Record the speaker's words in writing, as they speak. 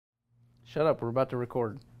Shut up, we're about to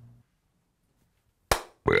record.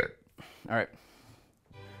 Alright.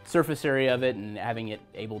 Surface area of it and having it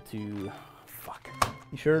able to... Fuck.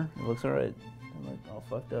 You sure? It looks alright. I'm like all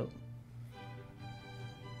fucked up.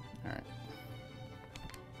 Alright.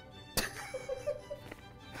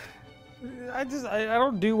 I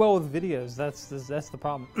don't do well with videos. That's the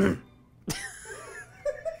problem. You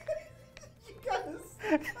gotta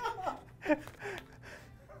stop.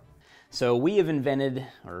 So we have invented,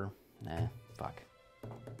 fuck.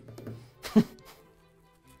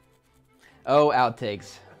 Oh,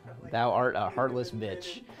 Outtakes. Thou art a heartless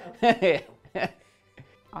bitch.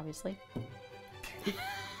 Obviously.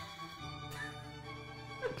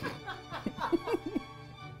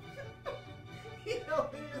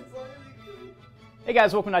 Hey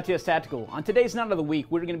guys, welcome to ITS Tactical. On today's Knot of the Week,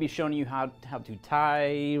 we're going to be showing you how to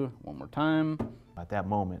tie, one more time. At that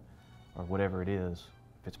moment, or whatever it is,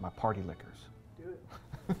 if it's my party liquors. Do it.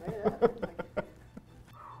 Say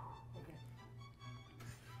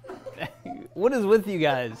that. What is with you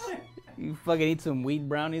guys? You fucking eat some weed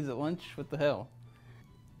brownies at lunch? What the hell?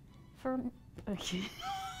 Okay.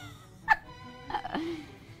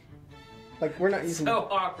 Like, we're not using... So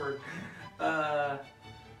awkward.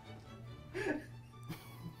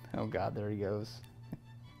 Oh god, there he goes.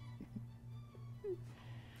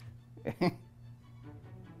 And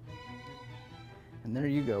there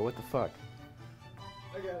you go, what the fuck?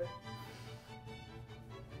 I got it.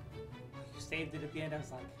 You saved it at the end. I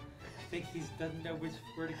was like, I think he doesn't know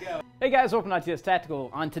where to go. Hey guys, welcome to ITS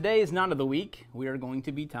Tactical. On today's Knot of the Week, we are going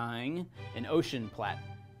to be tying an ocean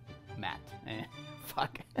mat.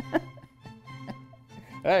 Fuck.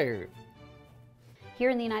 Hey. Here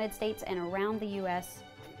in the United States and around the U.S.,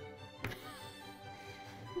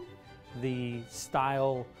 The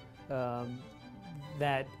style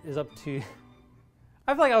that is up to...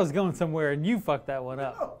 I feel like I was going somewhere and you fucked that one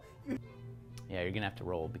up. Yeah, you're gonna have to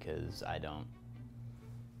roll because I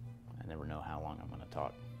never know how long I'm gonna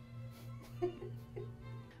talk.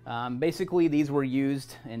 Basically, these were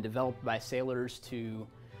used and developed by sailors to,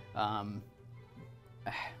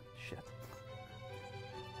 shit.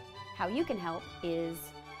 how you can help is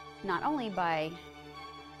not only by...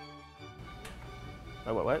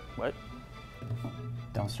 Oh, what?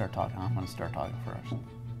 Don't start talking. I'm gonna start talking first.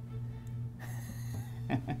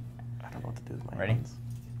 I don't know what to do with my Ready? hands.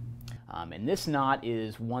 And this knot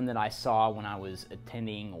is one that I saw when I was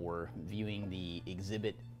attending or viewing the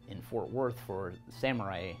exhibit in Fort Worth for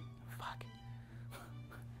Samurai. Fuck.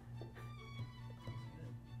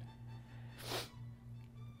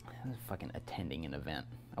 I was fucking attending an event.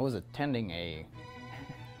 I was attending a...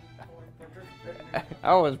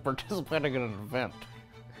 I was participating in an event.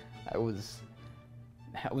 I was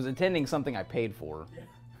attending something I paid for.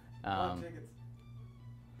 And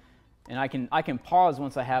I can pause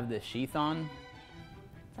once I have this sheath on.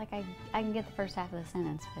 It's like I can get the first half of the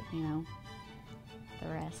sentence, but you know, the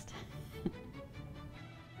rest.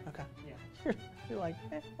 Okay. Yeah. You're like,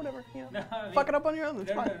 whatever, you know. No, I mean, fuck it up on your own,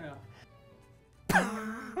 that's fine.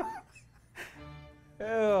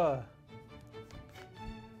 No.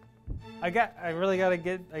 I really gotta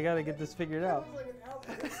get this figured out. That was like an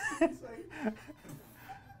outfit. It's like...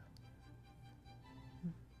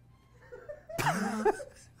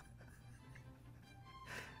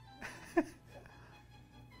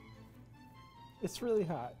 It's really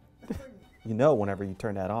hot. You know, whenever you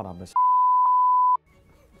turn that on, I'm just...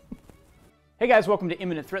 Hey guys, welcome to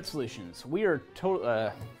Imminent Threat Solutions. We are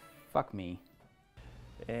fuck me.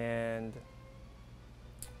 And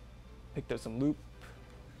picked up some loop.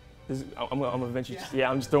 I'm gonna eventually,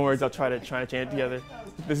 I'm just don't worry, I'll try to chain it together.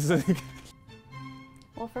 This is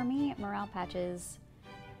Well, for me, morale patches.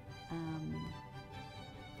 That's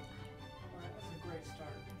a great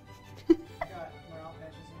start. Got morale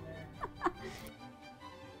patches in there.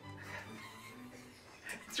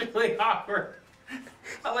 It's really awkward.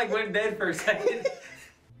 I like went dead for a second.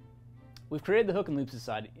 We've created the Hook and Loop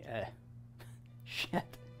Society.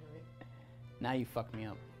 Shit. Now you fucked me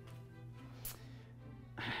up.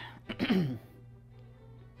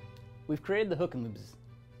 We've created the Hook and Loops.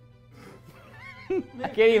 I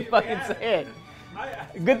can't even fucking say it.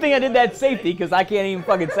 Good thing I did that safety because I can't even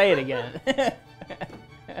fucking say it again. Did the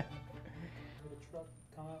truck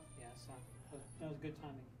come up? Yeah, so that was good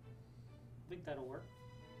timing. I think that'll work.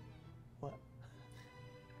 What?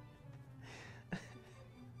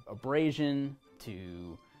 Abrasion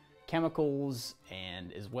to chemicals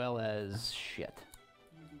and as well as shit.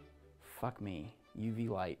 Fuck me. UV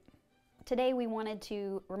light. Today we wanted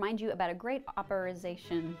to remind you about a great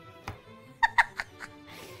operation.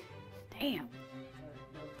 Damn.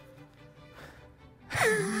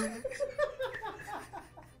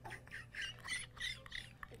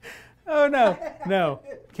 Oh no, no,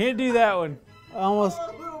 can't do that one. Almost.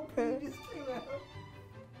 Oh, a little pee just came out.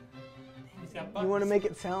 He's got You want to make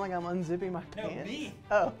it sound like I'm unzipping my No, pants? me.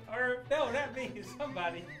 Oh. Or no, not me.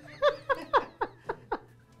 Somebody.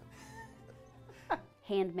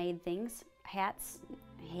 Handmade things, hats.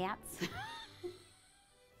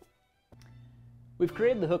 We've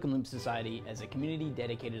created the Hook and Loop Society as a community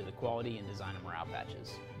dedicated to the quality and design of morale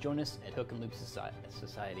patches. Join us at Hook and Loop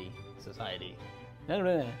Society.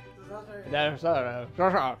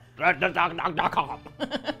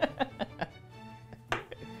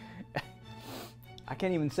 I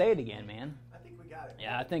can't even say it again, man. I think we got it.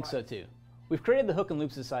 Yeah, I think so too. We've created the Hook and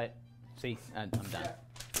Loop Society. See, I'm done.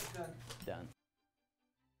 Done. Done.